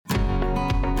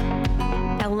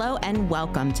Hello and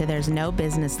welcome to There's No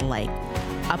Business Like,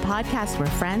 a podcast where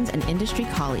friends and industry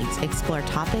colleagues explore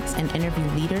topics and interview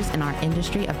leaders in our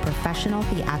industry of professional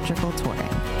theatrical touring.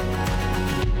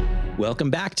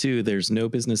 Welcome back to There's No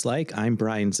Business Like. I'm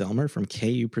Brian Zelmer from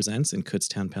KU Presents in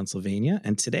Kutztown, Pennsylvania,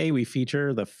 and today we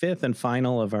feature the fifth and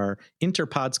final of our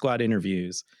Interpod Squad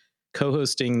interviews.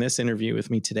 Co-hosting this interview with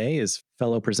me today is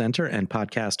fellow presenter and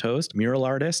podcast host, mural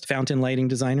artist, fountain lighting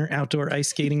designer, outdoor ice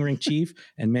skating rink chief,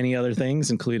 and many other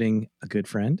things, including a good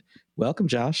friend. Welcome,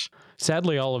 Josh.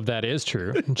 Sadly, all of that is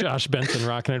true. Josh Benson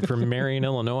rocking it from Marion,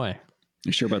 Illinois.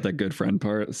 You sure about that good friend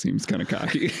part? It seems kind of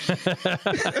cocky.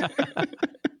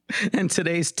 And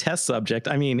today's test subject,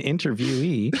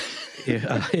 interviewee,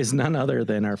 is none other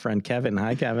than our friend Kevin.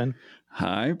 Hi, Kevin.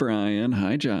 Hi, Brian.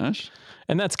 Hi, Josh.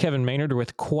 And that's Kevin Maynard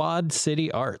with Quad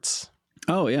City Arts.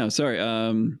 Oh, yeah. Sorry.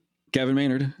 Kevin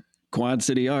Maynard, Quad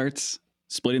City Arts,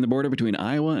 splitting the border between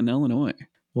Iowa and Illinois.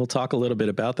 We'll talk a little bit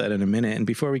about that in a minute. And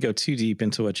before we go too deep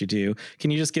into what you do, can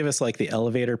you just give us like the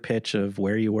elevator pitch of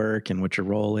where you work and what your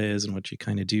role is and what you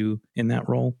kind of do in that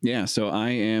role? Yeah, so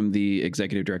I am the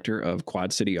executive director of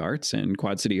Quad City Arts, and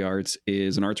Quad City Arts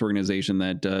is an arts organization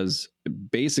that does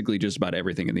basically just about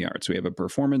everything in the arts. We have a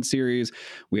performance series.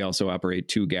 We also operate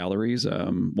two galleries,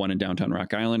 one in downtown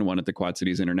Rock Island, one at the Quad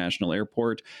Cities International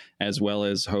Airport, as well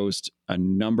as host a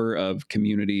number of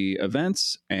community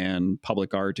events and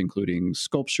public art, including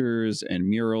sculptures and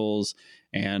murals.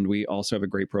 And we also have a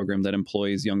great program that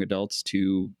employs young adults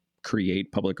to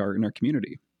create public art in our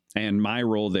community. And my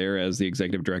role there as the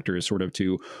executive director is sort of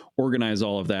to organize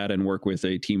all of that and work with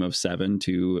a team of 7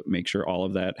 to make sure all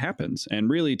of that happens, and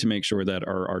really to make sure that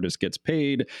our artist gets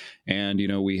paid and,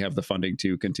 we have the funding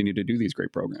to continue to do these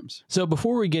great programs. So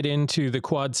before we get into the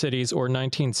Quad Cities or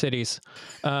 19 cities,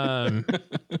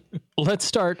 let's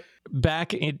start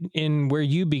back in where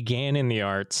you began in the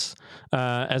arts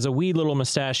as a wee little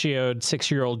mustachioed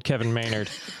 6-year-old Kevin Maynard.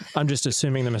 I'm just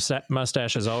assuming the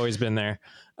mustache has always been there.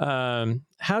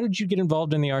 How did you get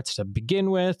involved in the arts to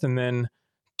begin with? And then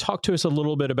talk to us a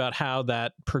little bit about how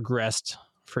that progressed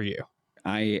for you.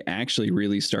 I actually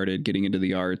really started getting into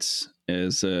the arts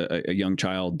as a young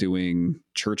child doing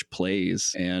church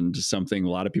plays. And something a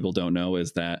lot of people don't know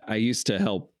is that I used to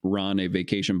help run a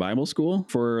vacation Bible school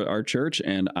for our church,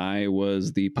 and I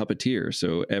was the puppeteer.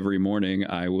 So every morning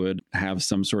I would have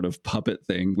some sort of puppet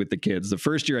thing with the kids. The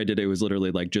first year I did it was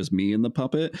literally like just me and the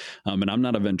puppet. And I'm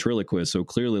not a ventriloquist, so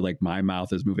clearly like my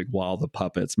mouth is moving while the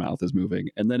puppet's mouth is moving.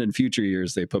 And then in future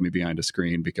years, they put me behind a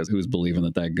screen because who's believing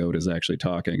that goat is actually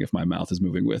talking if my mouth is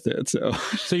moving with it?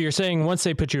 So you're saying once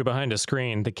they put you behind a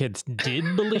screen, the kids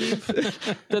did believe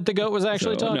that the goat was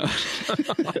actually talking?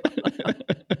 No.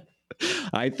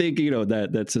 I think,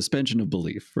 that suspension of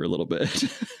belief for a little bit.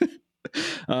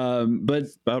 But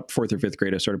about 4th or 5th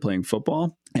grade, I started playing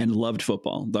football and loved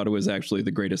football. Thought it was actually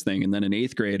the greatest thing. And then in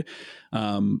 8th grade,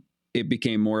 it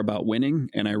became more about winning.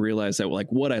 And I realized that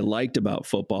what I liked about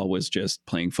football was just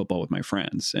playing football with my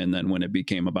friends. And then when it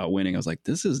became about winning, I was like,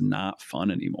 this is not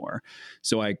fun anymore.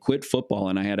 So I quit football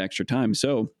and I had extra time.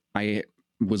 So I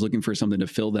was looking for something to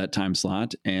fill that time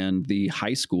slot, and the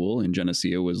high school in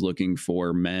Geneseo was looking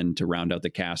for men to round out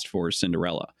the cast for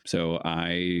Cinderella. So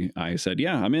I said,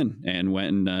 yeah, I'm in, and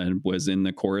went and was in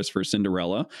the chorus for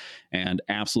Cinderella and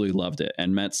absolutely loved it,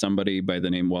 and met somebody by the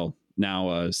name,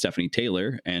 now Stephanie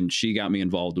Taylor, and she got me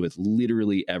involved with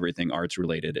literally everything arts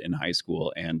related in high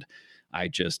school. And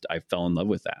I fell in love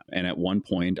with that. And at one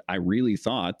point I really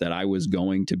thought that I was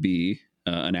going to be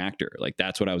an actor. Like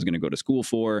that's what I was going to go to school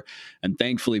for. And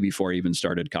thankfully, before I even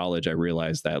started college, I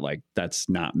realized that that's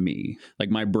not me.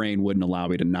 Like my brain wouldn't allow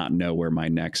me to not know where my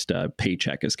next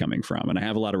paycheck is coming from. And I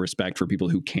have a lot of respect for people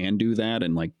who can do that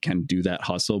and can do that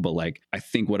hustle. But I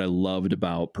think what I loved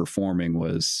about performing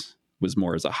was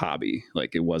more as a hobby.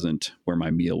 It wasn't where my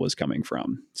meal was coming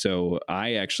from. So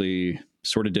I actually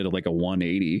sort of did a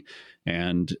 180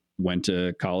 and went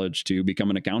to college to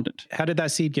become an accountant. How did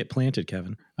that seed get planted,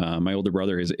 Kevin? My older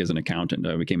brother is an accountant.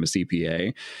 I became a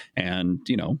CPA and,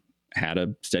 had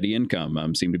a steady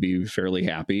income, seemed to be fairly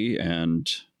happy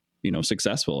and,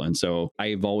 successful. And so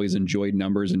I've always enjoyed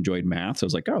numbers, enjoyed math. So I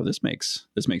was like, oh, this makes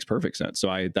perfect sense.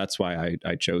 So that's why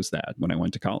I chose that when I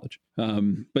went to college.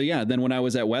 But yeah, then when I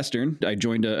was at Western, I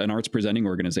joined an arts presenting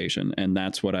organization. And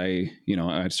that's what I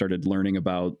started learning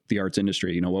about the arts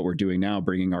industry, what we're doing now,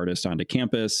 bringing artists onto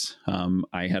campus.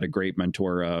 I had a great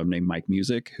mentor named Mike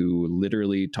Music, who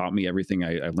literally taught me everything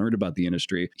I learned about the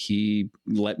industry. He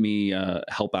let me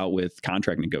help out with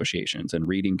contract negotiations and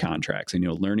reading contracts and,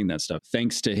 learning that stuff.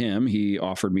 Thanks to him, he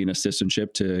offered me an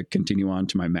assistantship to continue on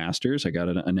to my master's. I got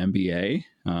an MBA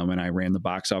and I ran the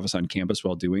box office on campus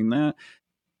while doing that.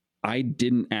 I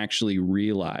didn't actually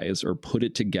realize or put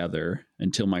it together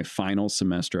until my final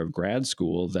semester of grad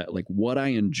school that like what I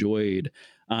enjoyed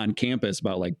on campus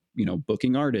about like,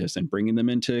 booking artists and bringing them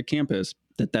into campus,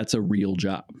 that's a real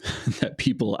job that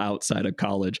people outside of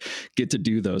college get to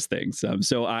do those things.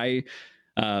 So I,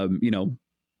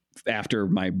 after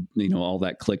my, all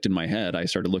that clicked in my head, I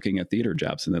started looking at theater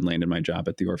jobs and then landed my job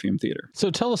at the Orpheum Theater.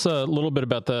 So tell us a little bit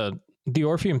about the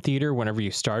Orpheum Theater whenever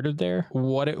you started there,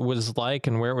 what it was like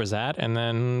and where it was at, and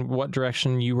then what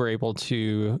direction you were able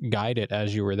to guide it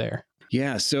as you were there.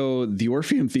 Yeah, so the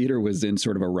Orpheum Theater was in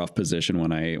sort of a rough position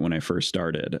when I first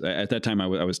started. At that time, I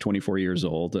was 24 years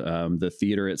old. The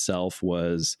theater itself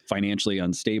was financially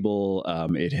unstable.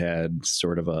 It had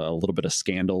sort of a little bit of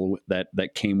scandal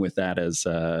that came with that as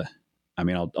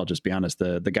I'll just be honest.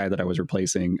 The guy that I was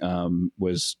replacing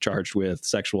was charged with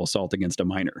sexual assault against a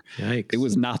minor. Yikes. It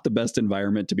was not the best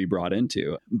environment to be brought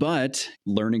into, but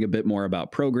learning a bit more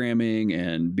about programming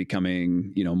and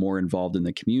becoming, more involved in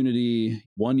the community.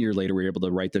 1 year later, we were able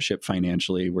to right the ship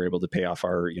financially. We were able to pay off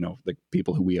our, the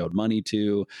people who we owed money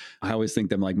to. I always think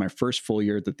that like my first full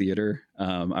year at the theater,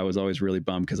 I was always really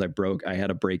bummed because I had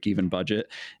a break-even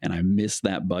budget and I missed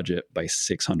that budget by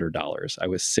 $600. I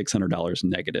was $600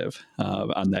 negative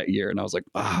on that year. And I was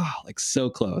like, so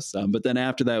close. But then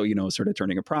after that, started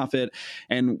turning a profit.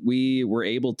 And we were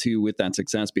able to, with that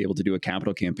success, be able to do a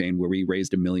capital campaign where we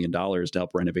raised $1 million to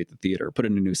help renovate the theater, put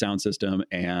in a new sound system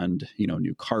and,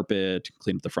 new carpet,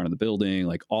 clean up the front of the building,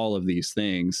 like all of these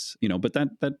things, but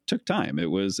that took time. It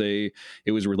was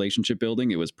relationship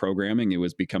building. It was programming. It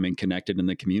was becoming connected in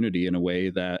the community in a way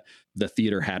that the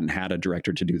theater hadn't had a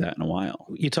director to do that in a while.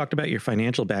 You talked about your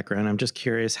financial background. I'm just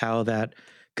curious how that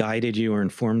guided you or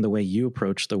informed the way you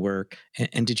approach the work.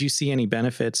 And did you see any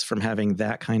benefits from having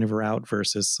that kind of route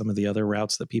versus some of the other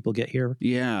routes that people get here?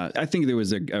 Yeah, I think there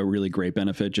was a really great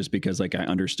benefit just because like I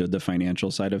understood the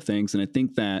financial side of things. And I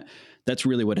think that's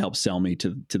really what helped sell me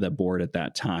to the board at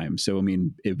that time. So,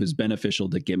 it was beneficial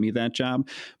to get me that job,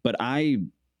 but I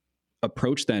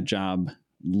approached that job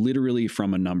literally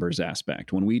from a numbers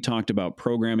aspect. When we talked about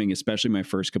programming, especially my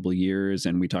first couple of years,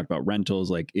 and we talked about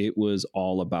rentals, like it was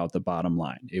all about the bottom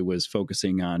line. It was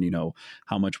focusing on,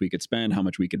 how much we could spend, how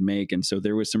much we could make. And so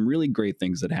there was some really great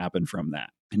things that happened from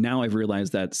that. And now I've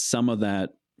realized that some of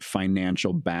that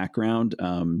financial background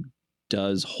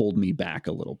does hold me back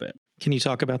a little bit. Can you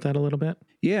talk about that a little bit?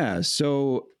 Yeah.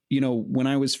 So when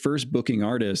I was first booking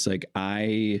artists, like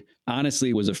I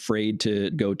honestly was afraid to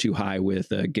go too high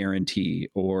with a guarantee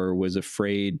or was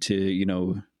afraid to,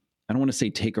 I don't want to say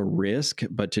take a risk,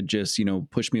 but to just,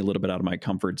 push me a little bit out of my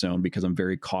comfort zone because I'm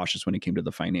very cautious when it came to the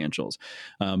financials.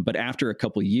 But after a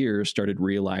couple of years, started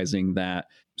realizing that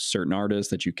certain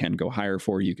artists that you can go higher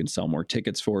for, you can sell more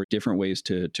tickets for, different ways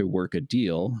to work a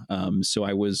deal. So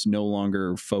I was no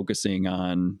longer focusing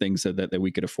on things that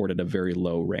we could afford at a very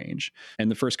low range.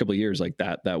 And the first couple of years, like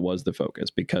that was the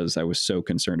focus because I was so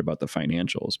concerned about the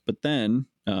financials. But then,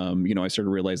 I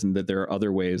started realizing that there are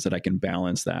other ways that I can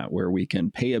balance that where we can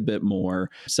pay a bit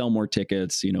more, sell more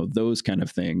tickets, those kind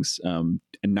of things, and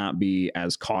not be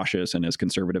as cautious and as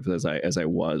conservative as I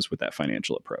was with that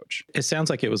financial approach. It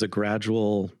sounds like it was a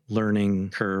gradual learning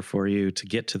curve for you to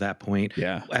get to that point.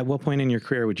 Yeah. At what point in your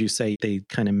career would you say they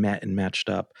kind of met and matched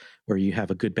up where you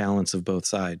have a good balance of both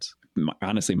sides?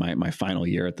 Honestly, my final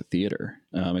year at the theater.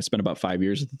 I spent about 5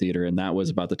 years at the theater, and that was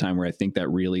about the time where I think that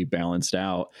really balanced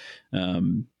out.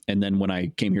 And then when I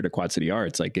came here to Quad City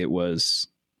Arts, like it was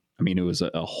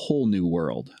a whole new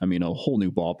world. A whole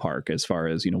new ballpark as far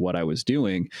as, what I was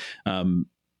doing.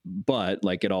 But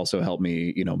like it also helped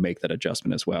me, make that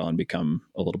adjustment as well and become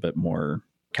a little bit more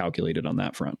calculated on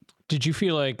that front. Did you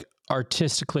feel like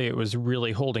artistically it was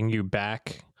really holding you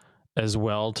back as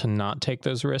well to not take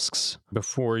those risks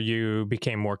before you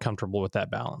became more comfortable with that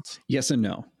balance? Yes and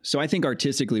no. So I think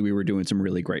artistically we were doing some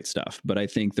really great stuff, but I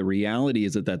think the reality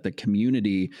is that the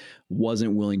community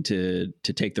wasn't willing to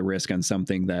take the risk on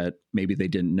something that maybe they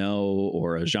didn't know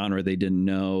or a genre they didn't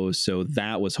know. So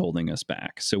that was holding us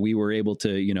back. So we were able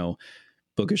to,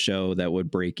 book a show that would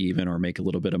break even or make a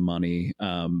little bit of money.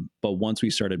 But once we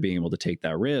started being able to take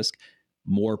that risk,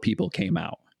 more people came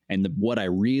out. And what I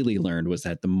really learned was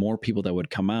that the more people that would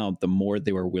come out, the more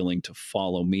they were willing to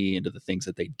follow me into the things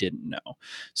that they didn't know.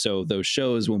 So those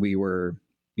shows when we were,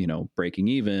 breaking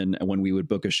even, and when we would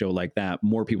book a show like that,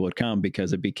 more people would come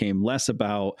because it became less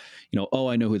about, oh,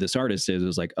 I know who this artist is. It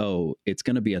was like, oh, it's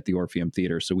going to be at the Orpheum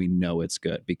Theater. So we know it's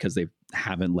good because they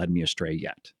haven't led me astray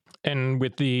yet. And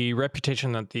with the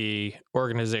reputation that the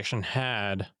organization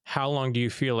had, how long do you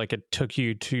feel like it took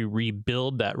you to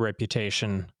rebuild that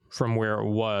reputation from where it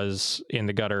was in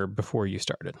the gutter before you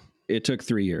started? It took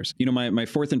 3 years. My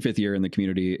fourth and fifth year in the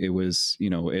community, it was,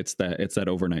 it's that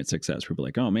overnight success. People are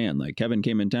like, oh man, like Kevin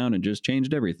came in town and just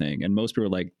changed everything. And most people are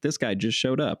like, this guy just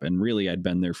showed up. And really, I'd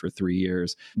been there for 3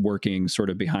 years, working sort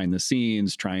of behind the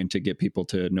scenes, trying to get people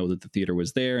to know that the theater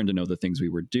was there and to know the things we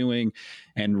were doing.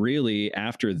 And really,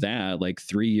 after that, like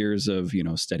 3 years of,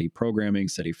 steady programming,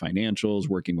 steady financials,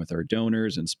 working with our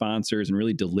donors and sponsors, and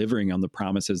really delivering on the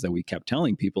promises that we kept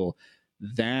telling people,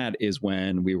 that is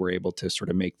when we were able to sort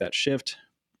of make that shift.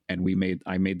 And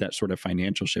I made that sort of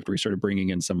financial shift. We started bringing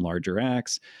in some larger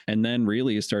acts, and then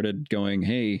really started going,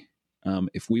 hey,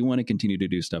 if we want to continue to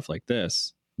do stuff like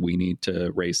this, we need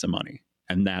to raise some money.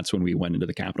 And that's when we went into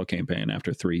the capital campaign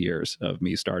after 3 years of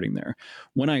me starting there.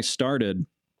 When I started,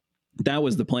 that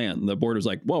was the plan. The board was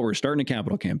like, well, we're starting a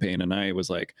capital campaign. And I was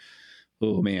like,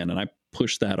 oh man. And I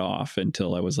pushed that off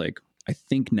until I was like, I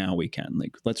think now we can,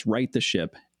 like, let's right the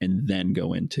ship and then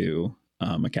go into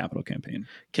a capital campaign.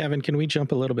 Kevin, can we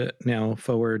jump a little bit now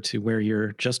forward to where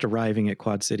you're just arriving at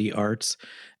Quad City Arts?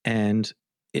 And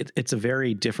it's a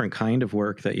very different kind of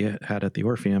work that you had at the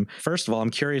Orpheum. First of all, I'm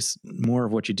curious more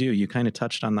of what you do. You kind of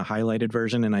touched on the highlighted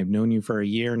version, and I've known you for a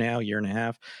year now, year and a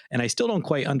half, and I still don't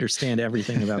quite understand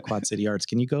everything about Quad City Arts.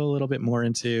 Can you go a little bit more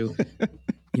into,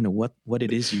 what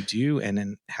it is you do and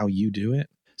then how you do it?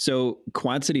 So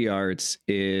Quad City Arts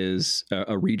is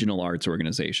a regional arts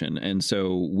organization. And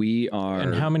so we are...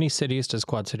 And how many cities does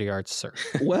Quad City Arts serve?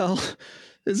 Well,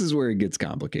 this is where it gets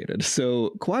complicated.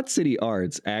 So Quad City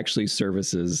Arts actually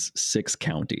services 6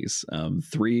 counties,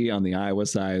 3 on the Iowa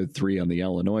side, 3 on the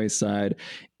Illinois side.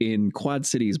 In Quad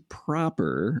Cities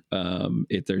proper,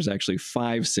 there's actually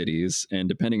 5 cities. And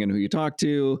depending on who you talk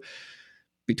to,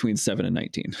 between 7 and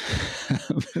 19.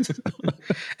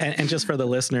 and just for the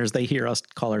listeners, they hear us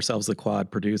call ourselves the Quad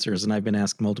Producers. And I've been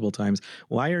asked multiple times,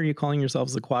 why are you calling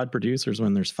yourselves the Quad Producers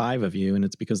when there's 5 of you? And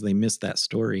it's because they missed that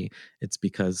story. It's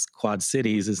because Quad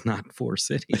Cities is not 4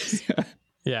 cities.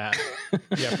 Yeah.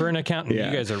 For an accountant, you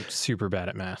guys are super bad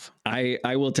at math. I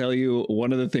will tell you,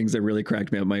 one of the things that really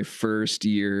cracked me up my first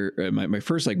year, my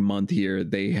first month here,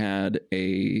 they had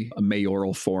a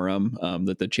mayoral forum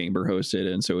that the chamber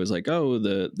hosted. And so it was like, oh,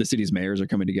 the city's mayors are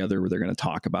coming together where they're going to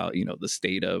talk about, the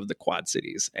state of the Quad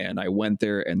Cities. And I went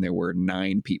there and there were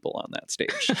 9 people on that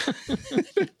stage.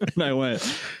 And I went,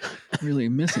 I'm really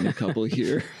missing a couple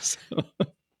here. So.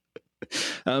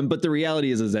 But the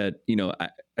reality is that,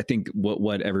 I think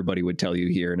what everybody would tell you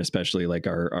here, and especially like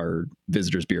our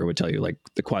visitors bureau would tell you, like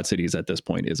the Quad Cities at this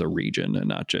point is a region and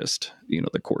not just,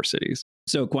 the core cities.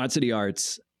 So Quad City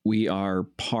Arts, we are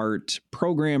part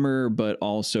programmer, but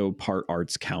also part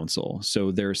arts council.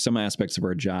 So there are some aspects of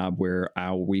our job where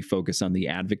we focus on the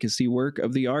advocacy work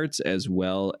of the arts as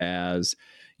well as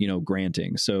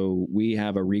granting. So we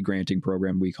have a re-granting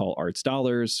program we call Arts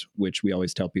Dollars, which we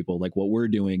always tell people, like, what we're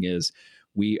doing is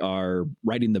we are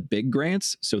writing the big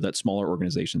grants so that smaller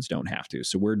organizations don't have to.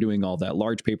 So we're doing all that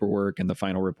large paperwork and the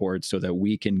final reports so that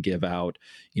we can give out,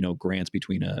 grants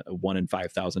between a $1,000 and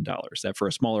 $5,000. That for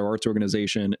a smaller arts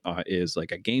organization is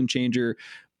like a game changer,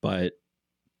 but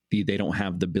they don't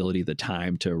have the ability, the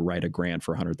time to write a grant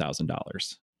for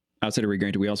 $100,000. Outside of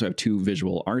re-granting, we also have 2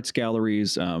 visual arts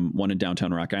galleries, one in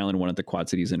downtown Rock Island, one at the Quad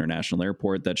Cities International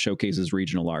Airport, that showcases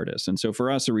regional artists. And so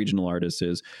for us, a regional artist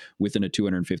is within a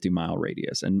 250-mile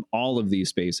radius. And all of these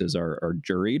spaces are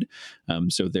juried.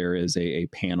 So there is a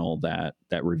panel that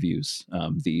reviews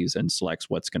these and selects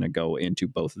what's going to go into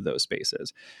both of those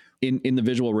spaces. In the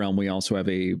visual realm, we also have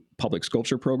a public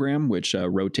sculpture program, which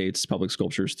rotates public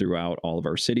sculptures throughout all of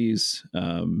our cities.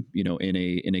 In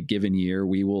a given year,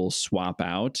 we will swap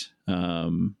out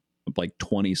like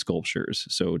 20 sculptures.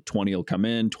 So 20 will come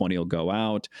in, 20 will go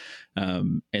out.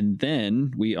 And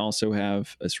then we also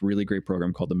have this really great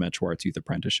program called the Metro Arts Youth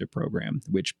Apprenticeship Program,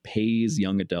 which pays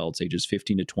young adults ages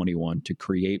 15 to 21 to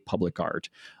create public art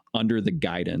under the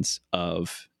guidance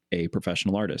of a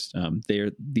professional artist.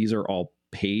 These are all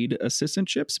paid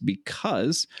assistantships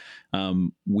because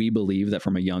we believe that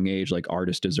from a young age, like,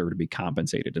 artists deserve to be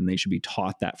compensated, and they should be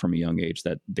taught that from a young age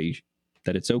that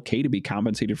it's okay to be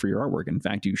compensated for your artwork. In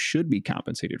fact, you should be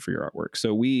compensated for your artwork.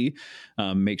 So we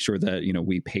make sure that,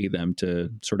 we pay them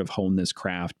to sort of hone this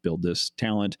craft, build this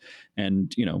talent,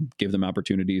 and, give them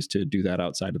opportunities to do that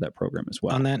outside of that program as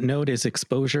well. On that note, is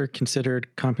exposure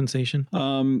considered compensation?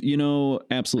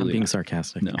 Absolutely. I'm being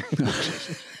sarcastic. No,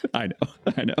 I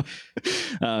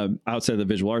know. Outside of the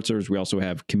visual arts, we also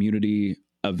have community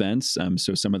events.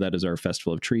 So some of that is our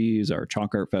Festival of Trees, our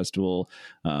Chalk Art Festival,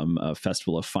 a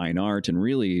Festival of Fine Art, and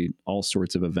really all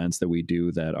sorts of events that we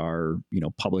do that are,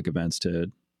 public events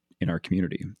in our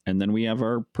community. And then we have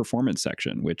our performance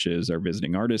section, which is our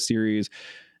Visiting Artist series,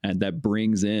 and that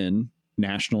brings in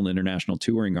national and international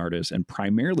touring artists and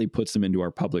primarily puts them into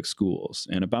our public schools.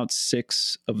 And about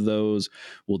 6 of those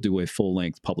will do a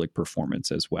full-length public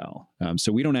performance as well.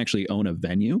 So we don't actually own a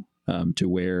venue to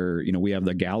where, we have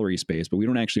the gallery space, but we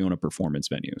don't actually own a performance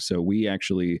venue. So we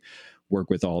actually work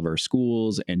with all of our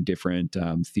schools and different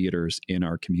theaters in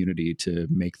our community to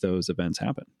make those events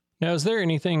happen. Now, is there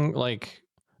anything like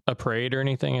a parade or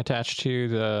anything attached to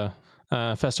the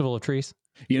Festival of Trees?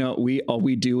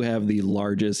 We do have the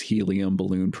largest helium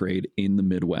balloon parade in the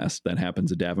Midwest that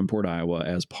happens in Davenport, Iowa,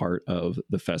 as part of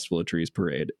the Festival of Trees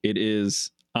parade. It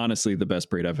is honestly the best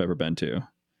parade I've ever been to.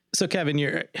 So,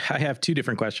 Kevin, I have 2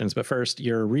 different questions, but first,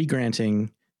 you're a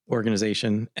regranting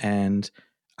organization, and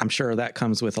I'm sure that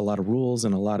comes with a lot of rules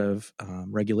and a lot of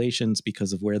regulations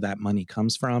because of where that money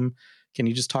comes from. Can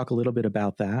you just talk a little bit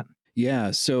about that?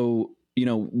 Yeah. So,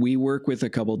 we work with a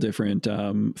couple different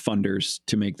funders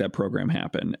to make that program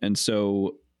happen. And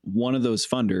so one of those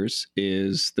funders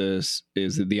is the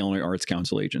Illinois Arts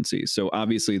Council agency. So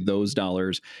obviously those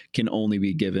dollars can only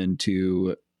be given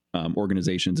to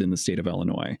organizations in the state of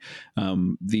Illinois.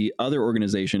 The other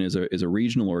organization is a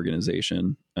regional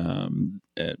organization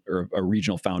or a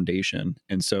regional foundation.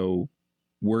 And so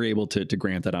we're able to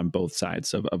grant that on both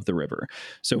sides of the river.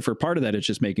 So for part of that, it's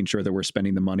just making sure that we're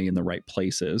spending the money in the right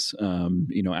places,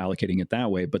 allocating it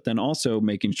that way, but then also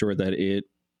making sure that it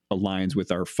aligns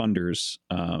with our funders'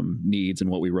 needs and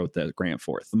what we wrote that grant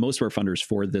for. Most of our funders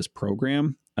for this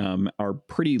program are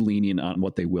pretty lenient on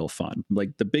what they will fund.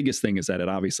 Like the biggest thing is that it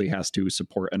obviously has to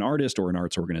support an artist or an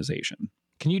arts organization.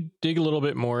 Can you dig a little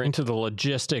bit more into the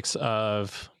logistics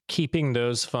of keeping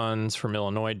those funds from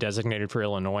Illinois designated for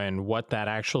Illinois and what that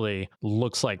actually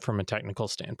looks like from a technical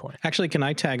standpoint? Actually, can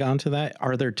I tag on to that?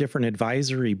 Are there different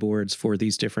advisory boards for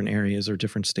these different areas or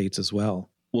different states as well?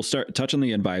 We'll touch on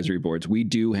the advisory boards. We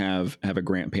do have a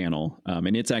grant panel,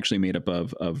 and it's actually made up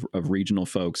of regional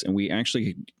folks. And we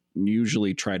actually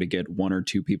usually try to get 1 or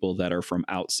 2 people that are from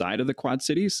outside of the Quad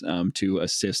Cities to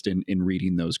assist in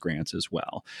reading those grants as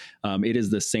well. It is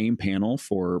the same panel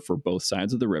for both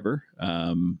sides of the river.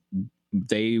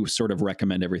 They sort of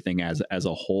recommend everything as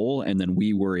a whole, and then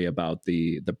we worry about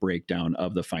the breakdown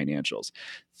of the financials.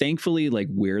 Thankfully, like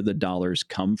where the dollars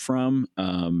come from,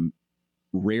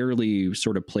 rarely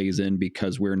sort of plays in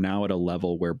because we're now at a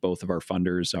level where both of our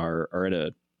funders are at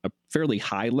a fairly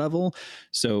high level.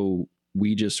 So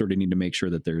we just sort of need to make sure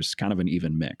that there's kind of an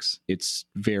even mix. It's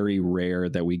very rare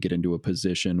that we get into a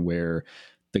position where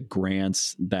the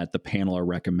grants that the panel are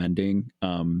recommending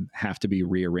have to be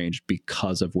rearranged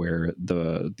because of where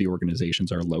the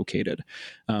organizations are located.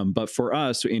 But for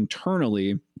us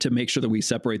internally, to make sure that we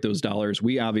separate those dollars,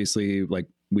 we obviously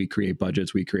we create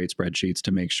budgets, we create spreadsheets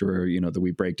to make sure, that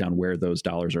we break down where those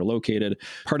dollars are located.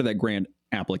 Part of that grant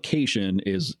application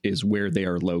is where they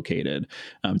are located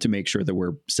to make sure that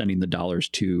we're sending the dollars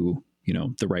to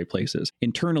the right places.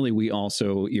 Internally, we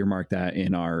also earmark that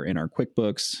in our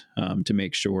QuickBooks to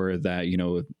make sure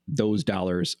that those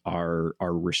dollars are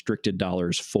restricted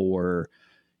dollars for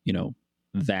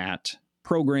that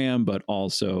program, but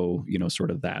also sort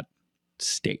of that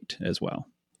state as well.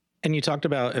 And you talked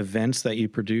about events that you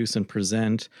produce and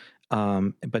present,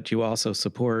 but you also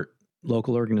support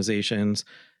local organizations.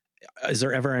 Is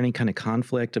there ever any kind of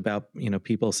conflict about,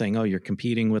 people saying, oh, you're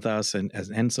competing with us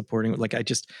and supporting?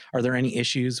 Are there any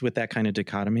issues with that kind of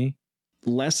dichotomy?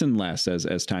 Less and less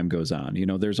as time goes on.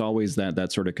 There's always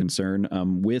that sort of concern.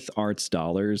 With arts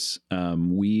dollars,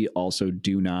 we also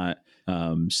do not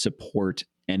support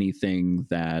anything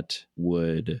that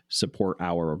would support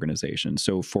our organization.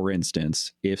 So for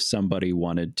instance, if somebody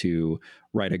wanted to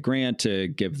write a grant to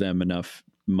give them enough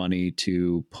money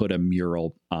to put a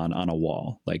mural on a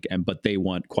wall, but they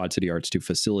want Quad City Arts to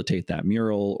facilitate that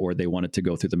mural, or they want it to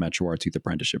go through the Metro Arts Youth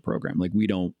Apprenticeship Program, we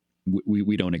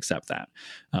don't accept that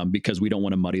because we don't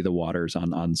want to muddy the waters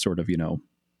on sort of,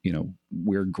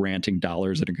 we're granting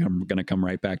dollars that are going to come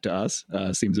right back to us.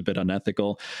 Seems a bit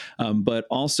unethical. But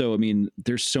also,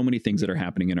 there's so many things that are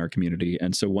happening in our community.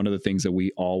 And so one of the things that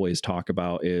we always talk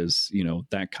about is,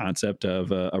 that concept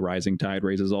of a rising tide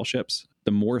raises all ships.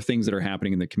 The more things that are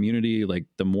happening in the community,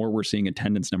 the more we're seeing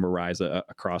attendance number rise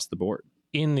across the board.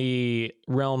 In the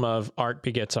realm of art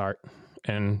begets art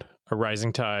and a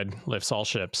rising tide lifts all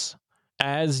ships,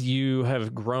 as you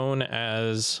have grown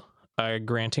as a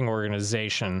granting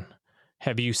organization,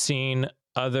 have you seen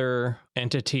other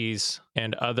entities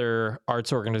and other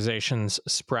arts organizations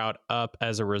sprout up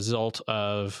as a result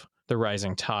of the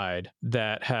rising tide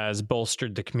that has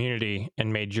bolstered the community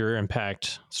and made your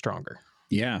impact stronger?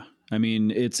 Yeah. I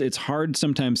mean, it's hard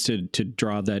sometimes to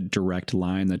draw that direct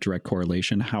line, that direct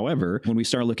correlation. However, when we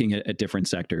start looking at different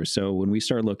sectors, so when we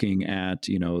start looking at,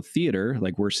 theater,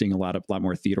 like we're seeing a lot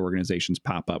more theater organizations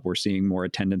pop up. We're seeing more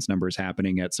attendance numbers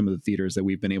happening at some of the theaters that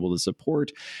we've been able to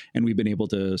support, and we've been able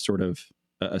to sort of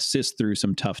assist through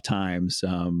some tough times,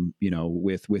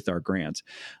 with our grants.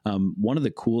 One of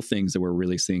the cool things that we're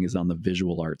really seeing is on the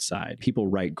visual arts side. People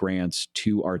write grants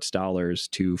to Arts Dollars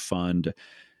to fund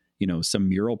some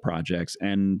mural projects.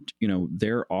 And,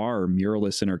 there are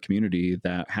muralists in our community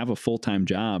that have a full-time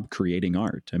job creating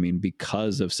art. I mean,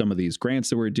 because of some of these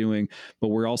grants that we're doing, but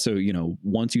we're also,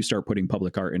 once you start putting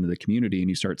public art into the community and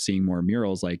you start seeing more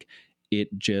murals, like it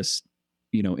just,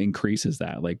 increases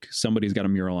that. Like somebody's got a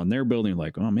mural on their building,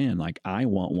 like, oh man, like I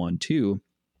want one too.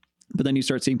 But then you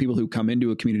start seeing people who come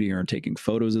into a community and are taking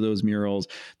photos of those murals.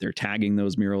 They're tagging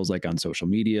those murals like on social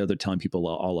media. They're telling people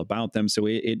all about them. So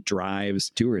it drives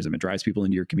tourism. It drives people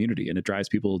into your community and it drives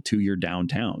people to your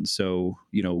downtown. So,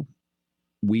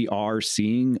 we are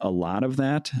seeing a lot of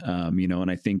that,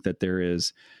 and I think that there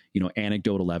is,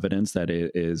 anecdotal evidence that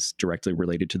it is directly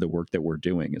related to the work that we're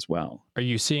doing as well. Are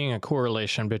you seeing a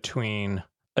correlation between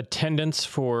attendance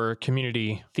for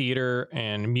community theater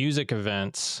and music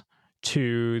events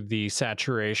to the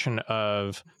saturation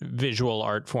of visual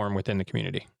art form within the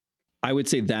community? I would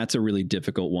say that's a really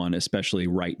difficult one, especially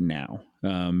right now,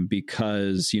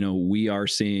 because, we are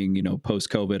seeing,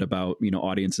 post-COVID about,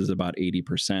 audiences about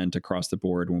 80% across the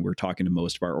board when we're talking to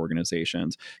most of our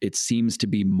organizations. It seems to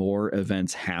be more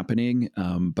events happening,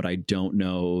 but I don't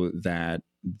know that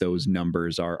those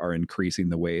numbers are increasing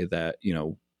the way that,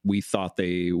 we thought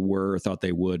they would,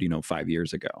 5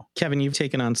 years ago. Kevin, you've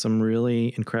taken on some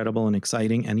really incredible and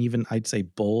exciting and even I'd say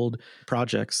bold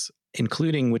projects,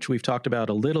 including, which we've talked about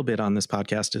a little bit on this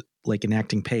podcast, like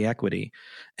enacting pay equity.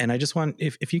 And I just want,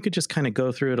 if you could just kind of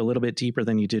go through it a little bit deeper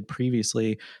than you did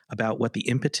previously about what the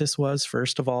impetus was,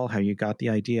 first of all, how you got the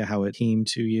idea, how it came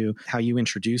to you, how you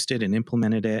introduced it and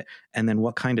implemented it, and then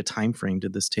what kind of time frame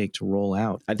did this take to roll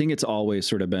out? I think it's always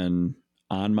sort of been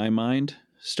on my mind,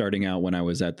 starting out when I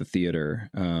was at the theater,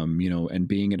 and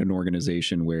being at an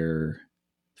organization where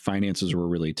finances were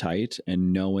really tight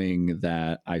and knowing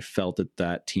that I felt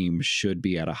that team should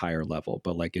be at a higher level,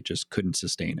 but like it just couldn't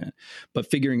sustain it. But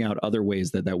figuring out other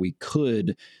ways that we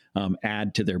could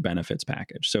add to their benefits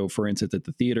package. So for instance, at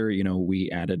the theater, we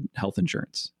added health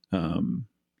insurance.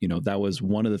 That was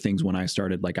one of the things when I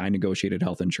started, like I negotiated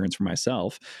health insurance for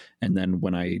myself. And then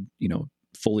when I,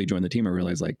 fully joined the team, I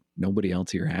realized like nobody else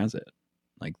here has it.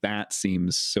 Like that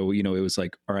seems so, it was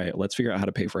like, all right, let's figure out how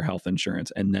to pay for health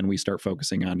insurance. And then we start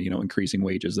focusing on, increasing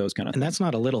wages, those kind of things. And that's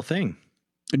not a little thing.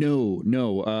 No.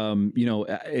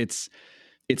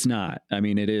 It's not. I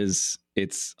mean,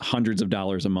 it's hundreds of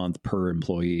dollars a month per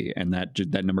employee. And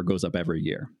that number goes up every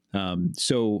year.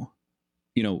 So,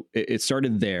 it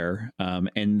started there.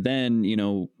 And then,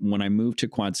 when I moved to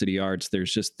Quad City Arts,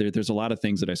 there's a lot of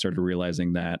things that I started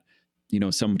realizing that,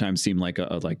 sometimes seem like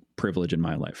a privilege in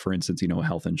my life. For instance,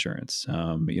 health insurance,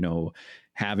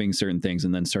 having certain things,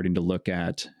 and then starting to look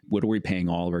at what are we paying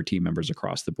all of our team members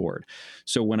across the board.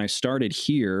 So when I started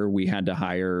here, we had to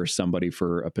hire somebody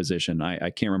for a position. I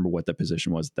can't remember what the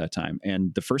position was at that time.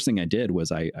 And the first thing I did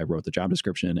was I wrote the job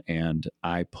description and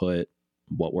I put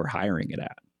what we're hiring it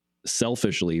at.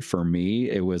 Selfishly for me,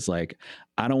 it was like,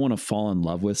 I don't want to fall in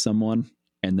love with someone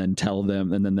and then tell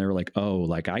them, and then they're like, oh,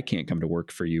 like I can't come to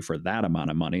work for you for that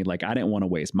amount of money. Like I didn't want to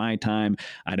waste my time.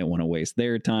 I didn't want to waste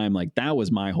their time. Like that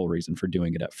was my whole reason for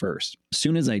doing it at first. As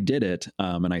soon as I did it,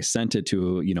 and I sent it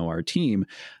to, our team,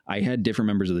 I had different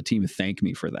members of the team thank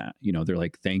me for that. They're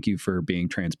like, thank you for being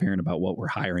transparent about what we're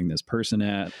hiring this person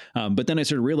at. But then I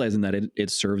started realizing that it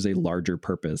serves a larger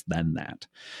purpose than that.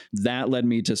 That led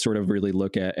me to sort of really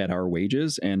look at our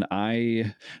wages. And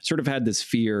I sort of had this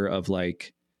fear of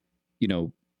like,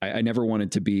 I never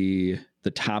wanted to be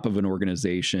the top of an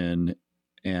organization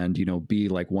and, be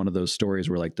like one of those stories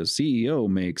where like the CEO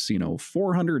makes,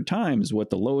 400 times what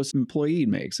the lowest employee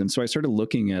makes. And so I started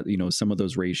looking at, some of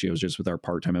those ratios just with our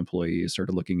part-time employees,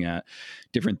 started looking at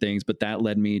different things. But that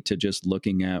led me to just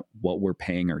looking at what we're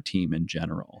paying our team in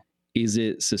general. Is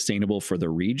it sustainable for the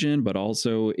region, but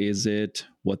also is it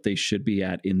what they should be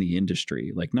at in the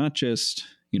industry? Like not just,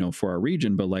 for our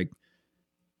region, but like,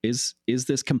 is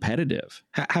this competitive?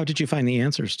 How did you find the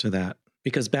answers to that?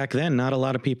 Because back then, not a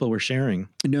lot of people were sharing.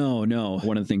 No.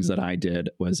 One of the things that I did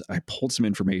was I pulled some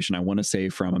information, I want to say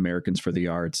from Americans for the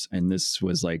Arts. And this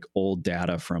was like old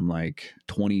data from like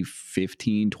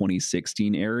 2015,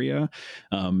 2016 area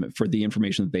for the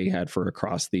information that they had for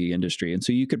across the industry. And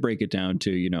so you could break it down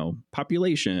to,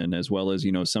 population as well as,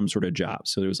 some sort of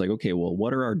jobs. So it was like, okay, well,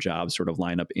 what are our jobs sort of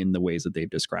line up in the ways that they've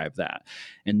described that?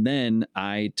 And then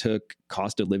I took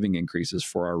cost of living increases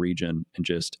for our region and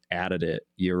just added it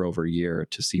year over year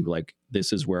to see like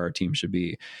this is where our team should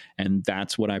be. And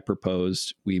that's what I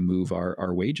proposed we move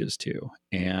our wages to.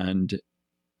 And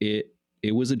it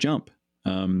was a jump.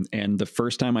 And the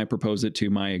first time I proposed it to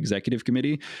my executive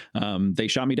committee, they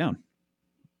shot me down.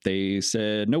 They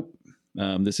said, nope,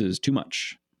 this is too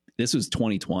much. This was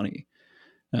 2020.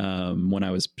 When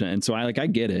I was, and so I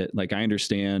get it. Like, I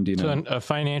understand, So a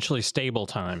financially stable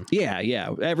time.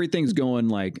 Yeah. Everything's going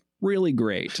like really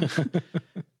great.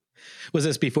 Was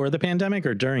this before the pandemic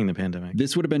or during the pandemic?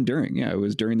 This would have been during, it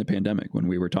was during the pandemic when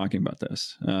we were talking about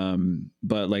this.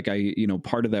 But like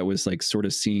part of that was like sort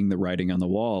of seeing the writing on the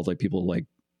wall, like people like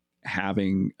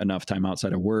having enough time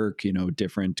outside of work,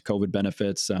 different COVID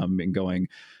benefits, and going,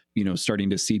 starting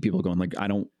to see people going like,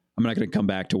 I'm not going to come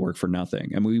back to work for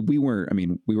nothing. And we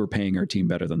were paying our team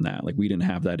better than that. Like, we didn't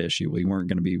have that issue. We weren't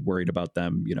going to be worried about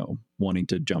them, wanting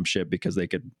to jump ship because they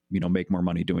could, make more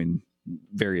money doing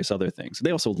various other things. They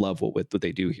also love what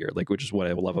they do here, like, which is what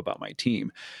I love about my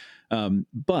team.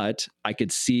 But I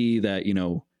could see that,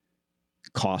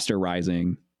 costs are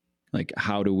rising. Like,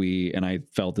 how do we, and I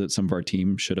felt that some of our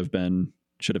team should have been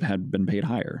paid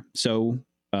higher. So,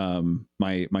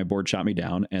 my board shot me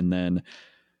down. And then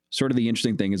sort of the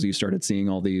interesting thing is you started seeing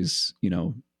all these,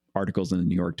 articles in the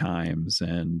New York Times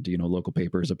and, local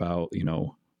papers about,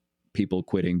 people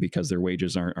quitting because their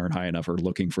wages aren't high enough or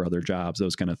looking for other jobs,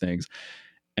 those kind of things.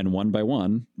 And one by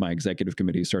one, my executive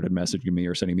committee started messaging me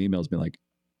or sending me emails being like,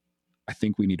 I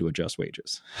think we need to adjust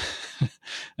wages.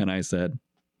 And I said,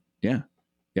 yeah,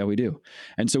 we do.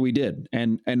 And so we did.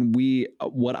 And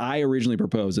what I originally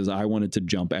proposed is I wanted to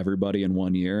jump everybody in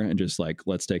 1 year and just like,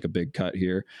 let's take a big cut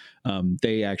here.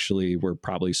 They actually were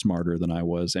probably smarter than I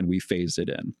was, and we phased it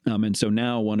in. And so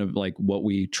now one of like what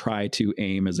we try to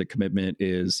aim as a commitment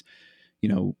is,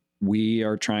 we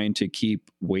are trying to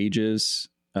keep wages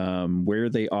where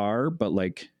they are, but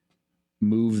like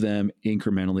move them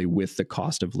incrementally with the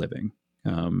cost of living.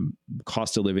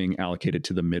 Cost of living allocated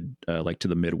to the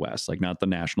Midwest, like not the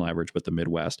national average, but the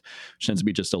Midwest, which tends to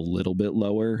be just a little bit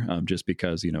lower, just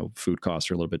because, food costs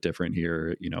are a little bit different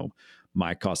here.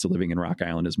 My cost of living in Rock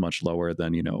Island is much lower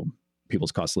than,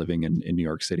 people's cost of living in New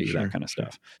York City, sure, that kind of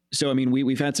stuff. So,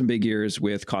 we've had some big years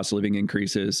with cost of living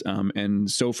increases. And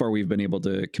so far we've been able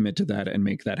to commit to that and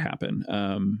make that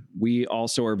happen. We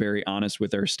also are very honest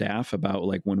with our staff about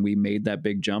like when we made that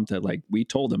big jump that like we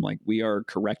told them like we are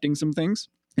correcting some things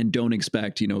and don't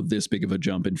expect, this big of a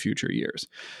jump in future years.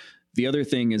 The other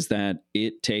thing is that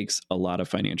it takes a lot of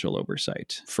financial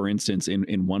oversight. For instance,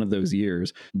 in one of those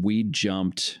years, we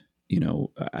jumped,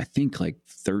 I think like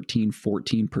 13,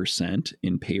 14%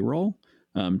 in payroll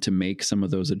to make some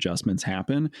of those adjustments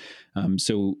happen.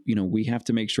 So, we have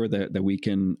to make sure that we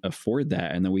can afford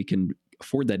that and that we can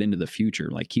afford that into the future,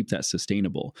 like keep that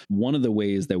sustainable. One of the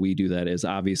ways that we do that is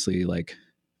obviously like,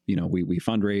 we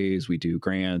fundraise, we do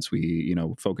grants, we,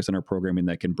 focus on our programming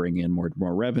that can bring in more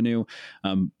revenue.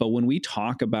 But when we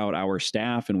talk about our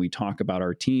staff and we talk about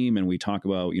our team and we talk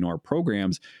about, our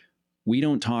programs, we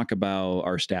don't talk about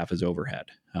our staff as overhead.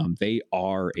 They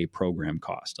are a program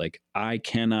cost. Like, I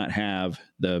cannot have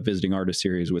the Visiting Artist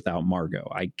Series without Margot.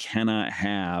 I cannot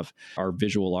have our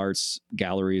visual arts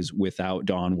galleries without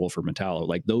Dawn Wolford-Metallo.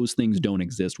 Like, those things don't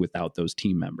exist without those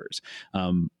team members.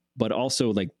 But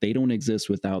also, like, they don't exist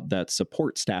without that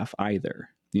support staff either.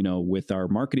 With our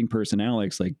marketing person,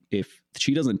 Alex, like, if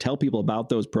she doesn't tell people about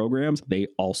those programs, they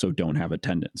also don't have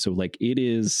attendance. So, like,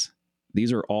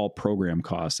 these are all program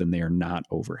costs and they are not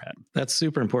overhead. That's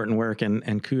super important work,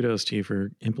 and kudos to you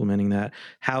for implementing that.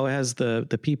 How has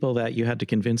the people that you had to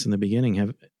convince in the beginning,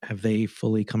 have they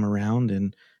fully come around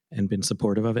and been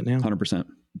supportive of it now? 100%.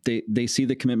 They see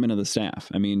the commitment of the staff.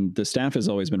 The staff has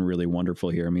always been really wonderful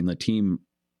here. The team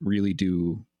really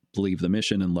do believe the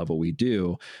mission and love what we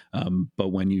do.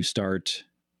 But when you start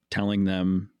telling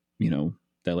them,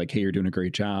 that like, hey, you're doing a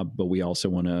great job, but we also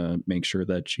want to make sure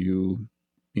that you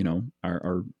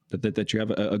that you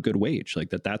have a good wage, like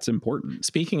that's important.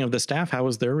 Speaking of the staff, how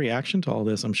was their reaction to all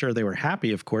this? I'm sure they were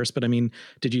happy, of course, but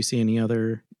did you see any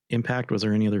other impact? Was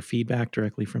there any other feedback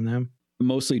directly from them?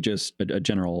 Mostly just a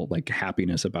general like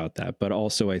happiness about that. But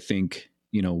also I think,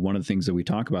 one of the things that we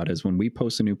talk about is when we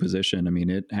post a new position,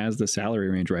 it has the salary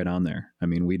range right on there.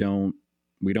 We don't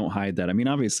don't hide that. I mean,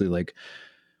 obviously, like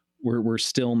we're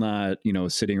still not,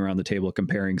 sitting around the table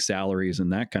comparing salaries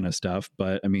and that kind of stuff.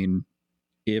 But I mean,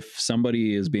 if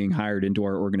somebody is being hired into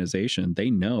our organization, they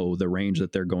know the range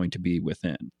that they're going to be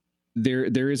within.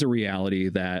 There is a reality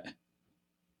that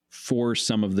for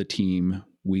some of the team,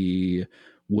 we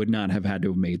would not have had to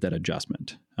have made that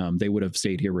adjustment. They would have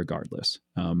stayed here regardless.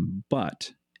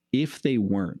 But if they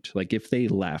weren't, like if they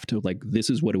left, like this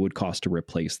is what it would cost to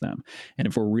replace them. And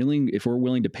if we're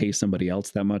willing to pay somebody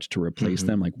else that much to replace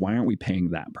them, like why aren't we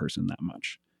paying that person that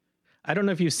much? I don't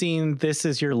know if you've seen This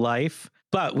Is Your Life,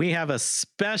 but we have a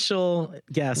special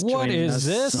guest. What is us.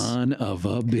 this? Son of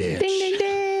a bitch. Ding, ding,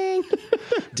 ding.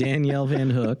 Danielle Van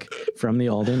Hook from the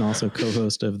Alden, also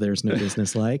co-host of There's No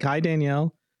Business Like. Hi,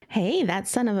 Danielle. Hey, that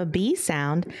son of a bee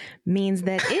sound means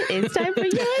that it is time for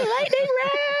your lightning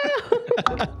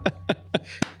round.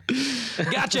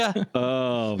 Gotcha.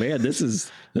 Oh man, this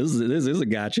is a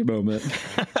gotcha moment.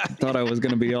 Thought I was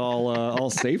going to be all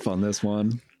safe on this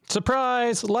one.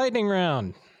 Surprise, lightning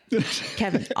round.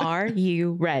 Kevin, are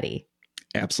you ready?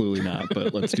 Absolutely not,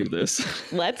 but let's do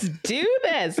this. Let's do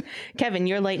this. Kevin,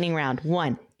 your lightning round.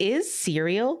 1. Is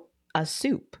cereal a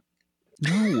soup?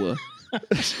 No.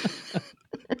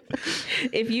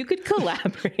 If you could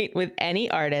collaborate with any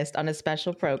artist on a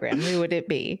special program, who would it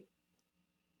be?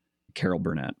 Carol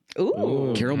Burnett.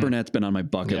 Ooh. Carol Burnett's been on my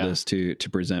bucket list to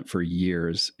present for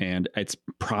years, and it's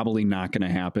probably not going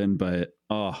to happen, but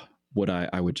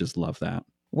I would just love that.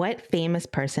 What famous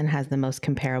person has the most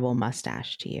comparable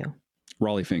mustache to you?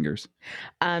 Raleigh Fingers.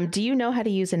 Do you know how to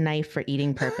use a knife for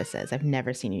eating purposes? I've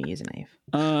never seen you use a knife.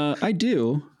 I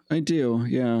do.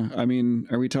 Yeah. I mean,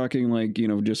 are we talking like,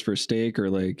 just for steak or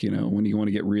like, when you want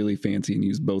to get really fancy and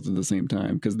use both at the same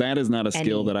time? Because that is not a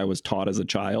skill that I was taught as a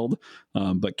child,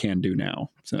 but can do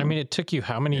now. So, I mean, it took you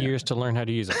how many years to learn how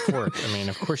to use a fork? I mean,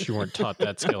 of course you weren't taught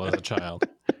that skill as a child.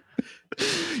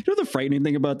 The frightening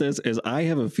thing about this is I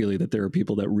have a feeling that there are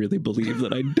people that really believe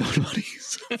that I don't know how to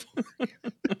use a fork.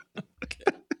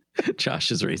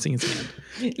 Josh is raising his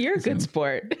hand. You're a good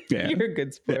sport. Yeah. You're a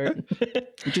good sport.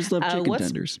 I just love chicken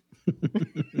tenders.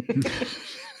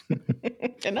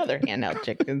 Another handheld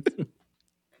chickens.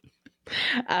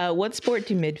 What sport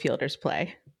do midfielders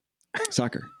play?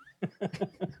 Soccer.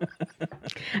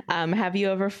 Have you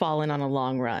ever fallen on a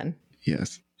long run?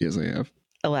 Yes, I have.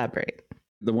 Elaborate.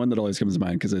 The one that always comes to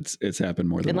mind because it's happened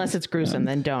more than Unless once. It's gruesome,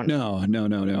 then don't. No.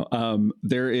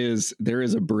 There is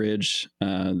a bridge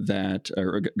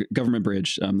or a government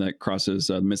bridge that crosses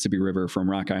the Mississippi River from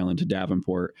Rock Island to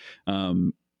Davenport.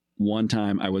 One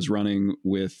time I was running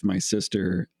with my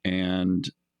sister and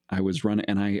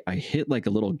I hit like a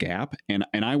little gap and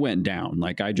I went down,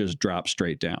 like I just dropped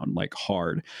straight down, like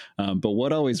hard. But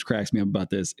what always cracks me up about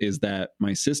this is that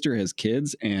my sister has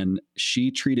kids and she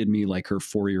treated me like her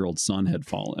 4-year-old son had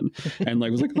fallen and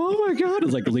like was like, oh my God,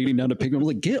 is like leaning down to pick me up. I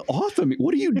was like, get off of me.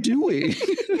 What are you doing?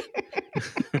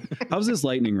 How's this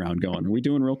lightning round going? Are we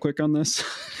doing real quick on this?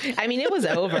 I mean, it was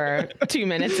over 2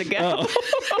 minutes ago. Oh.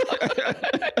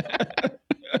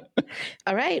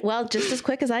 All right. Well, just as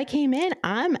quick as I came in,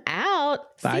 I'm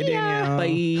out. Bye, See ya. Danielle.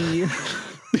 Bye.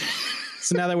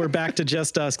 So now that we're back to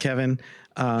just us, Kevin,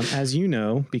 as you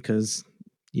know, because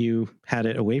you had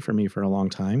it away from me for a long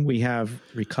time, we have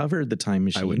recovered the time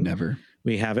machine. I would never.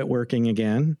 We have it working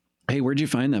again. Hey, where'd you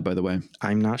find that, by the way?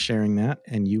 I'm not sharing that,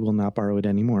 and you will not borrow it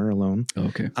anymore alone.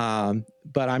 Okay.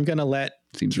 But I'm going to let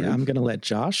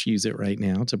Josh use it right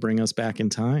now to bring us back in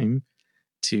time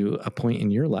to a point in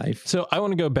your life. So I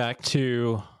want to go back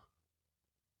to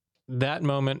that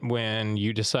moment when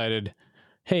you decided,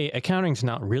 hey, accounting's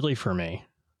not really for me.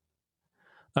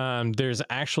 There's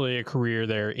actually a career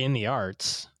there in the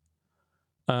arts.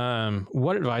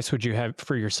 What advice would you have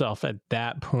for yourself at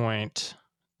that point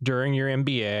during your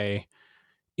MBA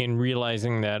in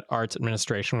realizing that arts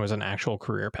administration was an actual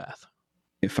career path?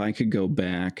 If I could go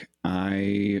back,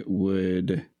 I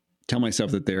would tell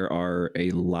myself that there are a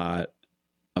lot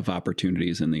of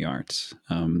opportunities in the arts,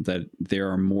 that there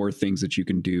are more things that you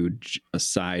can do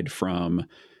aside from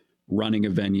running a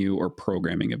venue or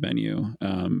programming a venue.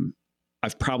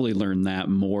 I've probably learned that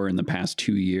more in the past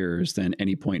 2 years than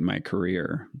any point in my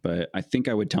career, but I think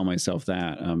I would tell myself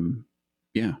that.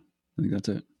 Yeah, I think that's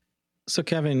it. So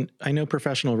Kevin, I know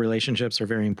professional relationships are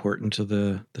very important to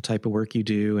the type of work you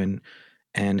do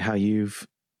and how you've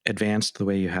advanced the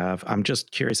way you have. I'm just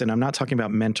curious, and I'm not talking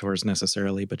about mentors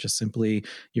necessarily, but just simply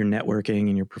your networking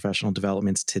and your professional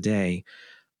developments today.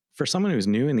 For someone who's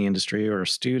new in the industry or a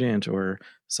student or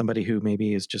somebody who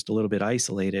maybe is just a little bit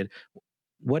isolated,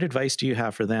 what advice do you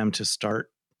have for them to start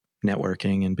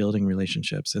networking and building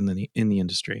relationships in the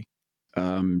industry?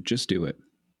 Just do it.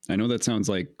 I know that sounds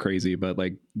like crazy, but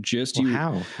like just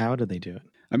how do they do it?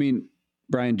 I mean,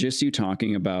 Brian, just you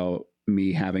talking about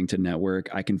me having to network,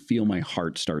 I can feel my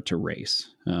heart start to race.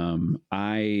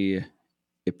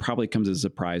 It probably comes as a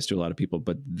surprise to a lot of people,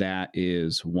 but that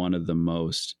is one of the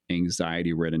most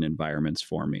anxiety ridden environments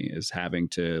for me, is having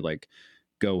to like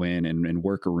go in and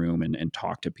work a room and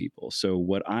talk to people. So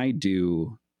what I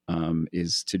do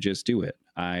is to just do it.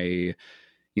 I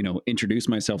introduce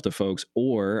myself to folks,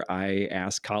 or I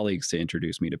ask colleagues to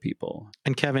introduce me to people.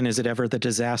 And Kevin, is it ever the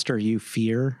disaster you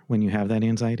fear when you have that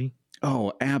anxiety?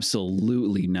 Oh,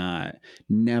 absolutely not.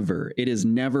 Never. It has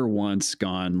never once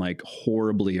gone like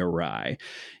horribly awry.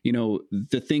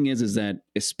 The thing is that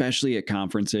especially at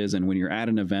conferences and when you're at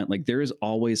an event, like there is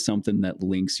always something that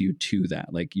links you to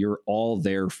that. Like you're all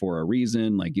there for a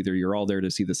reason. Like either you're all there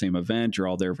to see the same event, you're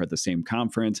all there for the same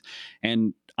conference.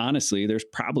 And honestly, there's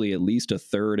probably at least a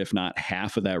third, if not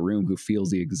half of that room who feels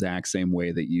the exact same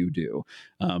way that you do,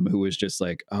 who is just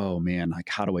like, oh man, like,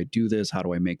 how do I do this? How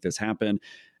do I make this happen?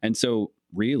 And so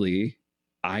really,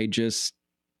 I just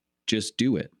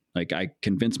do it. Like I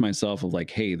convince myself of like,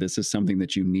 hey, this is something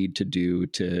that you need to do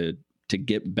to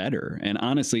get better. And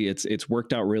honestly, it's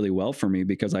worked out really well for me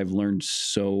because I've learned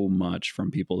so much from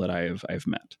people that I've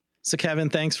met. So Kevin,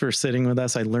 thanks for sitting with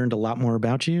us. I learned a lot more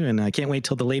about you, and I can't wait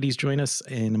till the ladies join us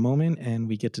in a moment and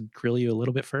we get to grill you a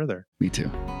little bit further. Me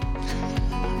too.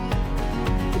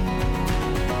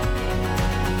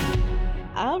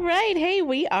 All right. Hey,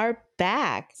 we are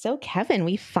back. So Kevin,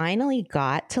 we finally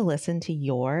got to listen to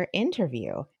your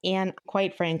interview. And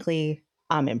quite frankly,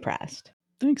 I'm impressed.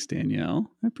 Thanks, Danielle.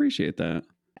 I appreciate that.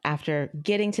 After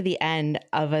getting to the end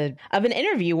of an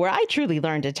interview where I truly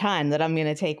learned a ton that I'm going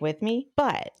to take with me.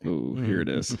 But here it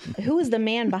is. Who is the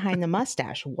man behind the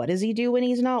mustache? What does he do when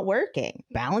he's not working?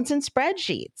 Balancing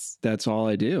spreadsheets. That's all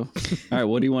I do. All right.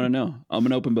 What do you want to know? I'm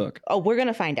an open book. Oh, we're going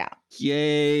to find out.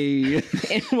 Yay.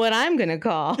 In what I'm going to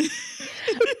call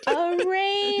a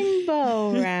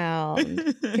rainbow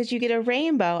round. Because you get a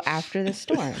rainbow after the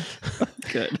storm.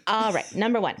 Good. All right.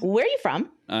 Number one, where are you from?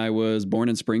 I was born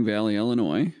in Spring Valley,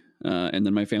 Illinois. And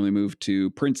then my family moved to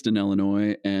Princeton,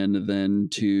 Illinois, and then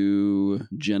to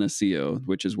Geneseo,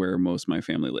 which is where most of my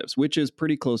family lives, which is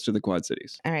pretty close to the Quad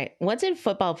Cities. All right. What did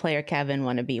football player Kevin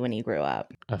want to be when he grew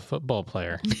up? A football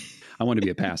player. I want to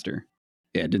be a pastor.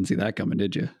 Yeah, didn't see that coming,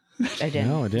 did you? I didn't.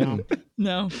 No, I didn't.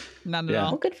 No, not at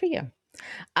all. Well, good for you.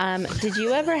 Did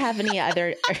you ever have any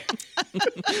other?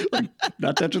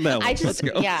 Not touching that one. Let's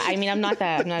go. Yeah, I mean, I'm not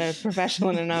a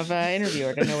professional enough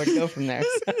interviewer to know where to go from there.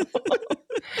 So.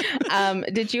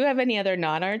 Did you have any other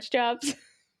non-arts jobs?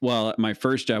 Well, my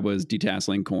first job was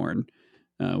detasseling corn,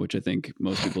 which I think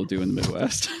most people do in the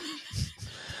Midwest.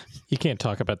 You can't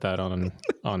talk about that on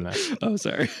this. Oh,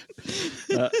 sorry.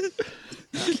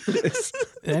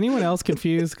 Anyone else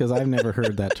confused? Because I've never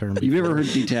heard that term before. You've ever heard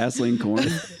detasseling corn?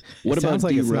 What about sounds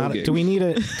like it's not? deroguing?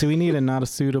 Do we need a not a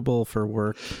suitable for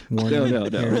work warning? No.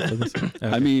 Okay.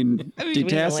 I mean,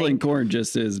 detasseling corn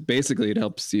just is basically it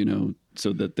helps,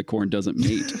 so that the corn doesn't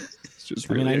mate. It's just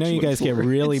really I know you guys get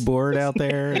really bored out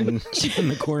there in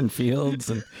the cornfields.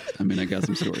 And I got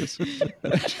some stories.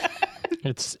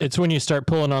 It's when you start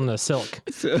pulling on the silk.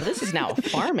 Well, this is now a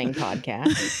farming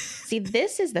podcast. See,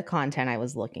 this is the content I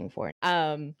was looking for.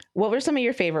 What were some of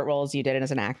your favorite roles you did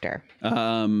as an actor?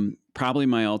 Probably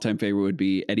my all-time favorite would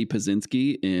be Eddie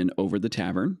Pazinski in Over the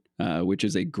Tavern, which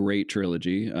is a great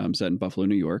trilogy set in Buffalo,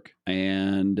 New York,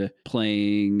 and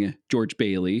playing George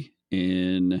Bailey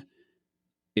in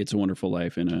It's a Wonderful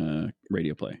Life in a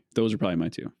radio play. Those are probably my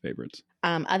two favorites.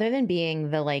 Other than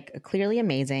being the clearly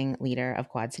amazing leader of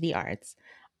Quad City Arts,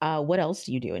 what else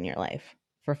do you do in your life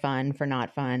for fun, for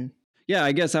not fun? Yeah,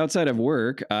 I guess outside of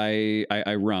work, I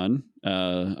run.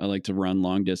 I like to run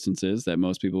long distances that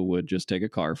most people would just take a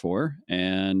car for.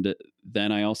 And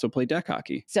then I also play deck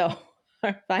hockey. So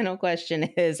our final question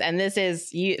is, and this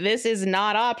is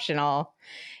not optional,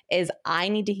 is I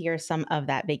need to hear some of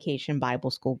that Vacation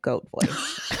Bible School goat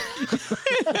voice.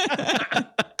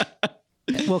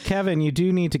 Well, Kevin, you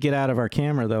do need to get out of our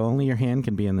camera, though. Only your hand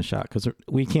can be in the shot because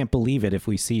we can't believe it if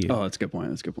we see you. Oh, that's a good point.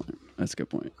 That's a good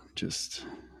point. Just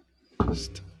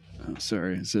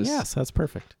sorry. Is this? Yes, that's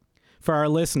perfect. For our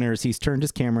listeners, he's turned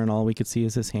his camera and all we could see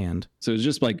is his hand. So it's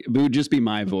just it would just be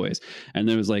my voice. And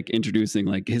then it was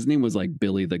introducing, his name was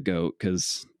Billy the Goat,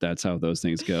 because that's how those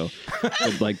things go.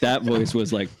 But, that voice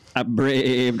was I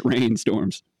braved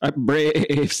rainstorms. I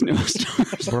braved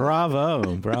snowstorms.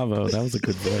 Bravo. That was a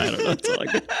good voice. I don't know. That's all I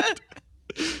got.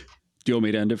 Do you want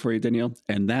me to end it for you, Danielle?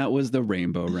 And that was the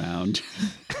rainbow round.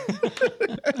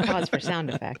 Pause for sound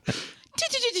effect.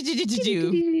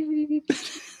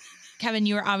 Kevin,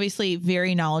 you are obviously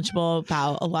very knowledgeable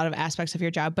about a lot of aspects of your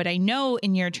job, but I know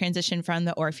in your transition from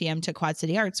the Orpheum to Quad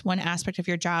City Arts, one aspect of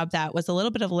your job that was a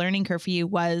little bit of a learning curve for you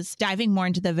was diving more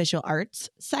into the visual arts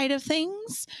side of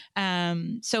things.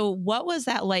 So what was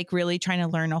that like, really trying to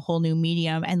learn a whole new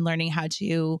medium and learning how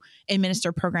to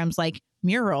administer programs like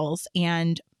murals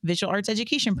and visual arts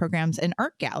education programs and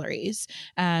art galleries?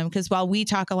 Because while we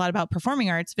talk a lot about performing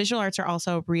arts, visual arts are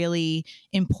also a really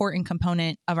important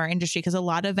component of our industry, because a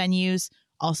lot of venues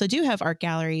also do have art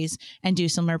galleries and do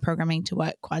similar programming to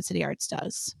what Quad City Arts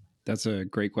does. That's a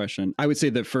great question. I would say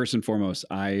that first and foremost,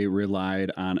 I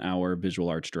relied on our visual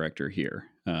arts director here.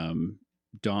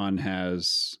 Dawn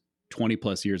has 20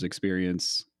 plus years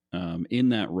experience in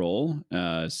that role.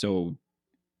 So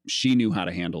she knew how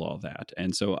to handle all that.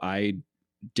 And so I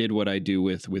did what I do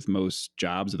with most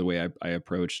jobs. The way I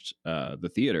approached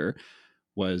the theater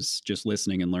was just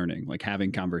listening and learning, like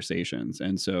having conversations.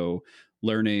 And so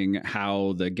learning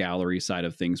how the gallery side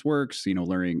of things works,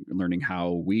 learning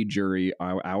how we jury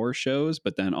our shows,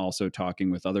 but then also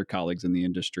talking with other colleagues in the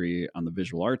industry on the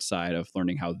visual arts side of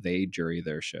learning how they jury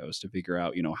their shows to figure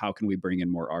out, how can we bring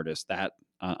in more artists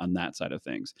on that side of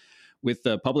things. With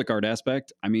the public art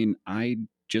aspect, I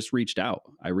just reached out.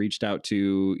 I reached out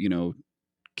to,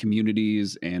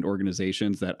 communities and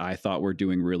organizations that I thought were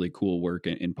doing really cool work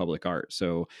in public art.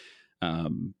 So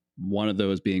one of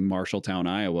those being Marshalltown,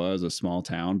 Iowa, is a small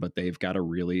town, but they've got a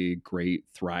really great,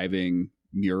 thriving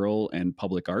mural and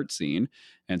public art scene.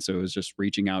 And so it was just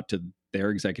reaching out to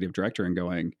their executive director and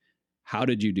going, how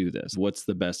did you do this? What's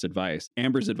the best advice?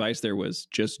 Amber's advice there was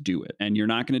just do it. And you're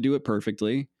not going to do it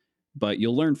perfectly, but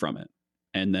you'll learn from it.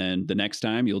 And then the next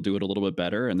time you'll do it a little bit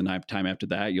better. And the time after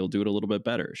that, you'll do it a little bit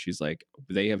better. She's like,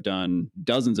 they have done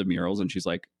dozens of murals. And she's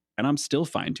like, and I'm still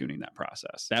fine tuning that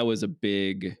process. That was a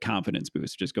big confidence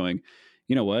boost. Just going,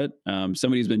 you know what?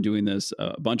 Somebody who's been doing this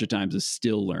a bunch of times is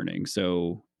still learning.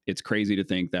 So it's crazy to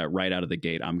think that right out of the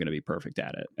gate, I'm going to be perfect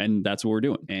at it. And that's what we're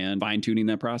doing, and fine tuning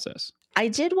that process. I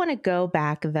did want to go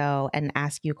back, though, and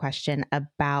ask you a question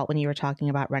about when you were talking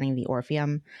about running the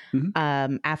Orpheum.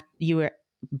 Mm-hmm. After you were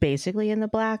basically in the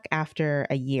black after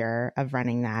a year of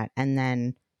running that. And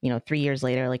then, 3 years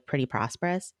later, like pretty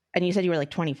prosperous. And you said you were like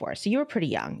 24. So you were pretty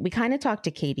young. We kind of talked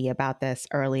to Katie about this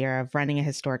earlier, of running a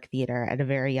historic theater at a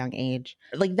very young age.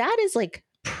 Like that is like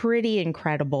pretty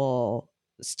incredible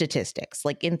statistics.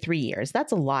 Like in 3 years,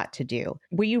 that's a lot to do.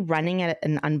 Were you running at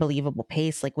an unbelievable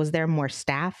pace? Like, was there more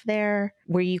staff there?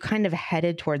 Were you kind of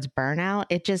headed towards burnout?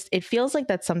 It feels like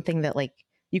that's something that like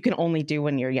you can only do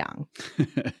when you're young.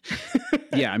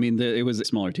 Yeah. It was a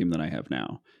smaller team than I have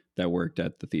now that worked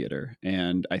at the theater.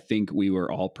 And I think we were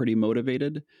all pretty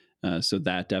motivated. So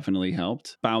that definitely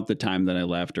helped. About the time that I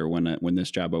left, or when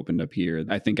this job opened up here,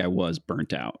 I think I was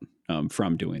burnt out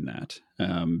from doing that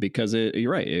because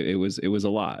you're right. It was a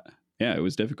lot. Yeah, it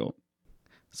was difficult.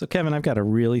 So Kevin, I've got a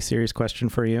really serious question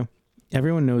for you.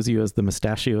 Everyone knows you as the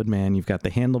mustachioed man. You've got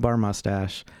the handlebar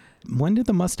mustache. When did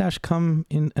the mustache come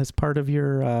in as part of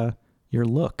your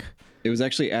look? It was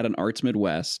actually at an Arts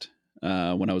Midwest.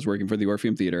 When I was working for the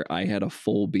Orpheum Theater, I had a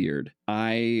full beard.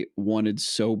 I wanted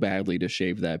so badly to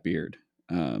shave that beard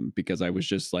because I was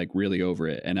just like really over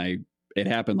it. And it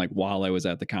happened like while I was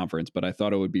at the conference, but I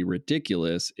thought it would be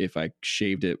ridiculous if I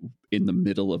shaved it in the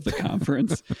middle of the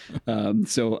conference.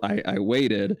 So I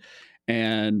waited,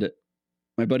 and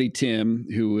my buddy Tim,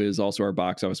 who is also our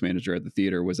box office manager at the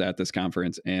theater, was at this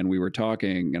conference, and we were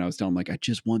talking, and I was telling him like, I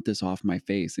just want this off my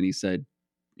face. And he's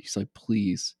like,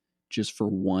 please, just for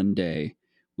one day,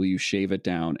 will you shave it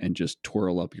down and just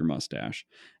twirl up your mustache?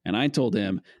 And I told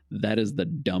him that is the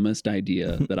dumbest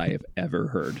idea that I have ever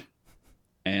heard.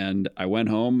 And I went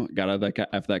home, got out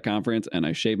of that conference, and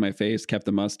I shaved my face, kept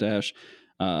the mustache,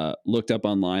 looked up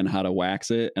online how to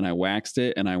wax it, and I waxed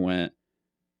it, and I went,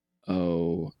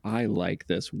 oh, I like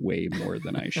this way more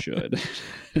than I should.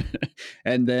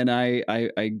 And then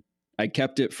I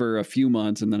kept it for a few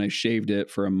months, and then I shaved it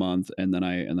for a month, and then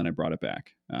I brought it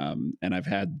back. And I've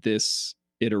had this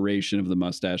iteration of the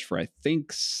mustache for I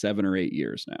think 7 or 8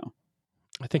 years now.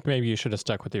 I think maybe you should have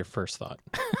stuck with your first thought.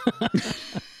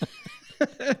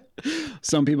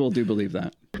 Some people do believe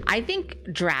that. I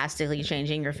think drastically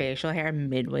changing your facial hair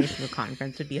midway through a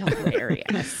conference would be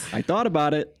hilarious. I thought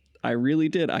about it. I really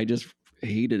did. I just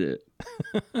hated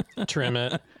it. Trim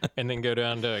it, and then go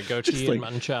down to goatee and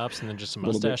mutton chops, and then just a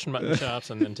mustache and mutton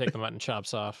chops, and then take the mutton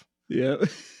chops off. Yeah.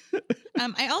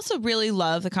 I also really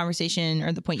love the conversation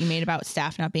or the point you made about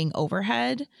staff not being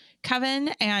overhead, Kevin.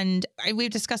 And we've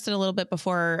discussed it a little bit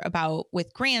before about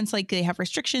with grants, like they have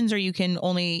restrictions, or you can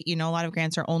only, a lot of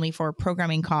grants are only for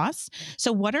programming costs.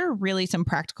 So what are really some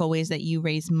practical ways that you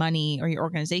raise money, or your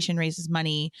organization raises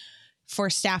money for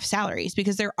staff salaries?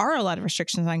 Because there are a lot of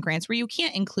restrictions on grants where you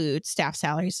can't include staff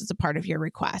salaries as a part of your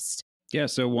request. Yeah.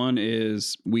 So one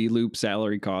is we loop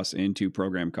salary costs into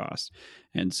program costs.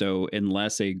 And so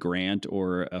unless a grant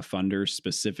or a funder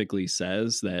specifically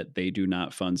says that they do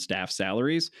not fund staff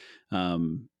salaries,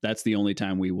 that's the only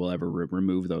time we will ever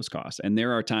remove those costs. And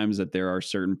there are times that there are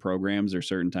certain programs or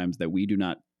certain times that we do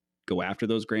not go after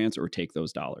those grants or take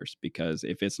those dollars, because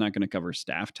if it's not going to cover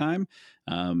staff time,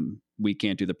 we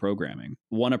can't do the programming.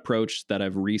 One approach that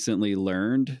I've recently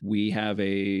learned, we have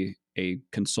a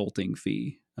consulting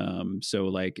fee. So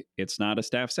like it's not a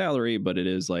staff salary, but it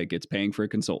is like it's paying for a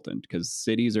consultant, because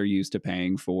cities are used to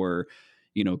paying for,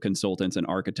 consultants and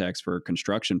architects for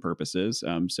construction purposes.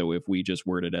 So if we just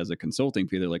word it as a consulting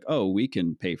fee, they're like, oh, we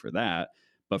can pay for that.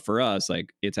 But for us,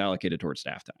 like it's allocated towards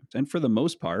staff time. And for the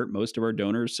most part, most of our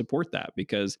donors support that,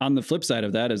 because on the flip side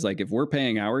of that is like, if we're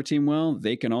paying our team well,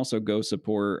 they can also go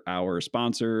support our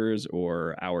sponsors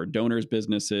or our donors'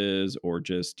 businesses or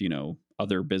just,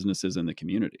 other businesses in the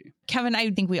community. Kevin, I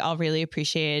think we all really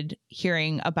appreciated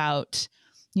hearing about,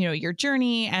 your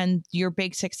journey and your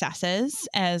big successes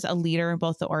as a leader in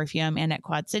both the Orpheum and at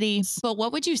Quad City. But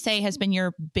what would you say has been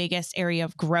your biggest area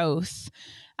of growth?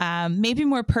 Maybe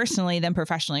more personally than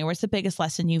professionally. What's the biggest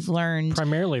lesson you've learned?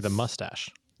 Primarily the mustache.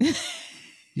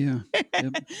 Yeah.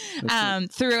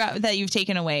 Yep. Throughout that you've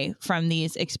taken away from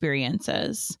these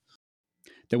experiences?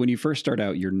 That when you first start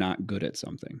out, you're not good at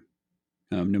something.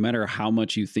 No matter how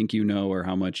much you think you know or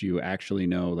how much you actually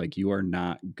know, like you are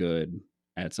not good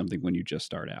at something when you just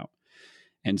start out.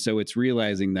 And so it's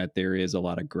realizing that there is a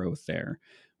lot of growth there.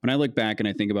 When I look back and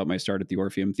I think about my start at the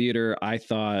Orpheum Theater, I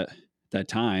thought that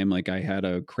time, like I had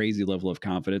a crazy level of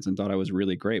confidence and thought I was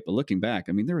really great. But looking back,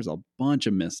 I mean, there was a bunch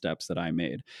of missteps that I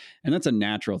made. And that's a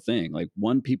natural thing. Like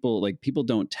people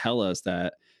don't tell us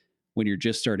that when you're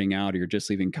just starting out or you're just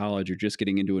leaving college or just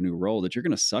getting into a new role, that you're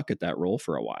going to suck at that role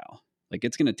for a while. Like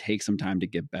it's going to take some time to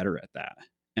get better at that.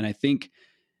 And I think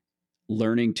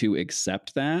learning to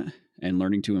accept that and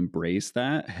learning to embrace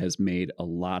that has made a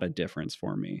lot of difference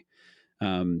for me.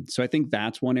 So I think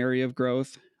that's one area of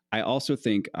growth. I also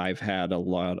think I've had a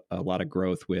lot of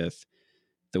growth with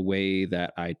the way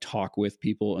that I talk with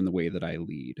people and the way that I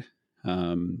lead.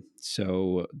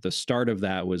 So the start of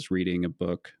that was reading a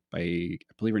book by, I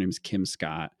believe her name is Kim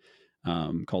Scott,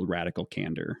 called Radical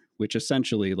Candor, which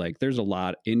essentially, like, there's a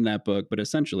lot in that book, but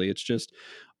essentially it's just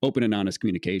open and honest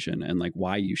communication and like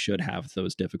why you should have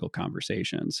those difficult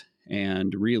conversations.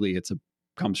 And really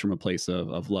comes from a place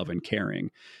of love and caring.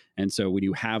 And so when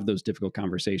you have those difficult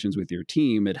conversations with your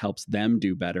team, it helps them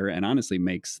do better and honestly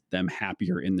makes them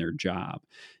happier in their job.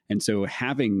 And so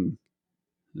having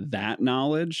that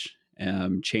knowledge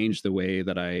changed the way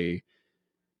that I,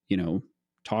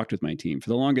 talked with my team. For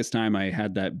the longest time, I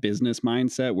had that business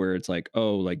mindset where it's like,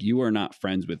 oh, like you are not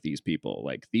friends with these people.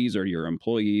 Like these are your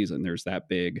employees, and there's that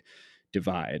big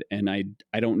divide. And I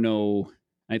don't know.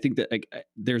 I think that like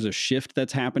there's a shift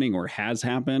that's happening or has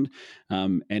happened,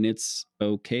 and it's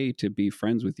okay to be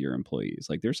friends with your employees.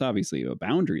 Like there's obviously a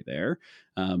boundary there,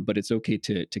 but it's okay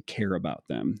to care about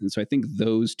them. And so I think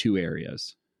those two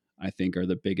areas, I think, are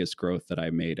the biggest growth that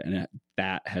I made, and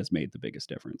that has made the biggest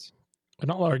difference. And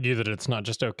I'll argue that it's not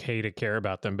just okay to care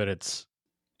about them, but it's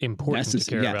important to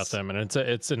care about them, and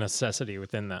it's a necessity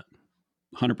within that.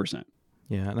 100%.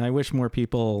 Yeah, and I wish more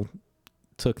people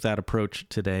took that approach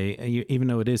today, even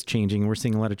though it is changing. We're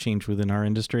seeing a lot of change within our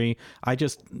industry. I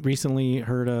just recently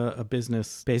heard a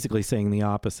business basically saying the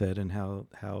opposite, and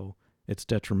how it's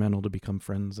detrimental to become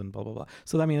friends and blah, blah, blah.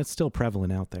 So, I mean, it's still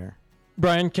prevalent out there.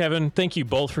 Brian, Kevin, thank you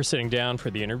both for sitting down for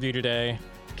the interview today.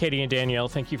 Katie and Danielle,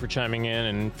 thank you for chiming in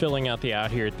and filling out the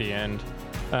out here at the end.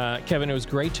 Kevin, it was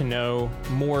great to know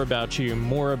more about you,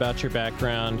 more about your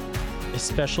background,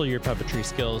 especially your puppetry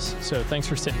skills. So thanks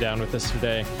for sitting down with us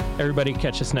today. Everybody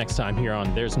catch us next time here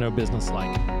on There's No Business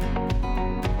Like.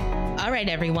 All right,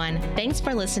 everyone. Thanks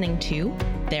for listening to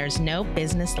There's No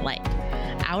Business Like.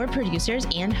 Our producers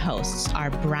and hosts are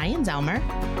Brian Zelmer,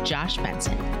 Josh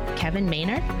Benson, Kevin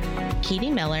Maynard,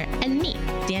 Katie Miller, and me,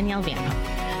 Danielle Van Hook.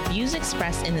 Views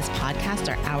expressed in this podcast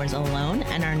are ours alone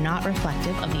and are not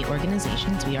reflective of the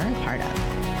organizations we are a part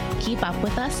of. Keep up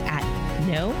with us at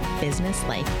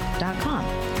nobusinesslike.com.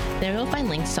 There you'll find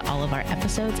links to all of our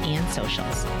episodes and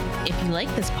socials. If you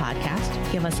like this podcast,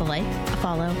 give us a like, a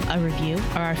follow, a review,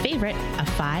 or our favorite, a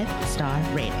 5-star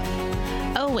rating.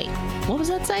 Oh wait, what was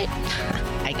that site?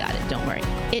 I got it, don't worry.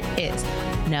 It is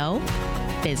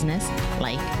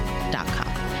nobusinesslike.com.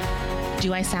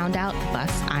 Do I sound out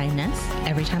bus-I-ness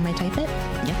every time I type it?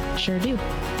 Yep, sure do.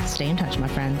 Stay in touch, my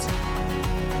friends.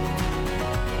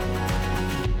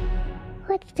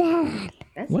 What's that?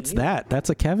 What's that? That's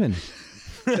a Kevin.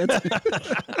 What's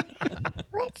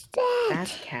that?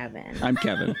 That's Kevin. I'm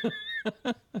Kevin.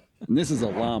 And this is a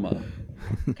llama.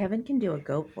 Kevin can do a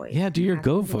goat voice. Yeah, do your Ask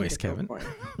goat him to do voice, the goat Kevin. voice.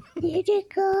 You're the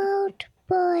goat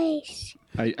voice.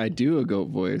 I do a goat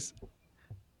voice.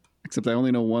 Except I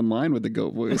only know one line with the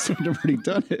goat voice. I've already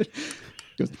done it. It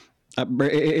goes, I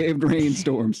braved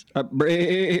rainstorms. I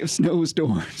braved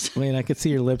snowstorms. Wait, I could see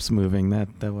your lips moving. That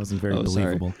wasn't very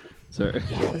believable. Sorry.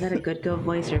 Was that a good goat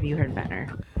voice, or have you heard better?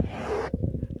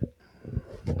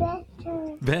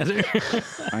 Better.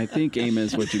 I think,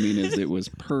 Amos, what you mean is it was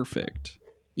perfect.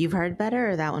 You've heard better,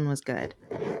 or that one was good?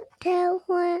 That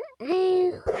one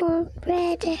I want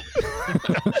better.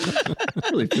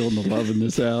 Really feeling the love in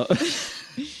this out.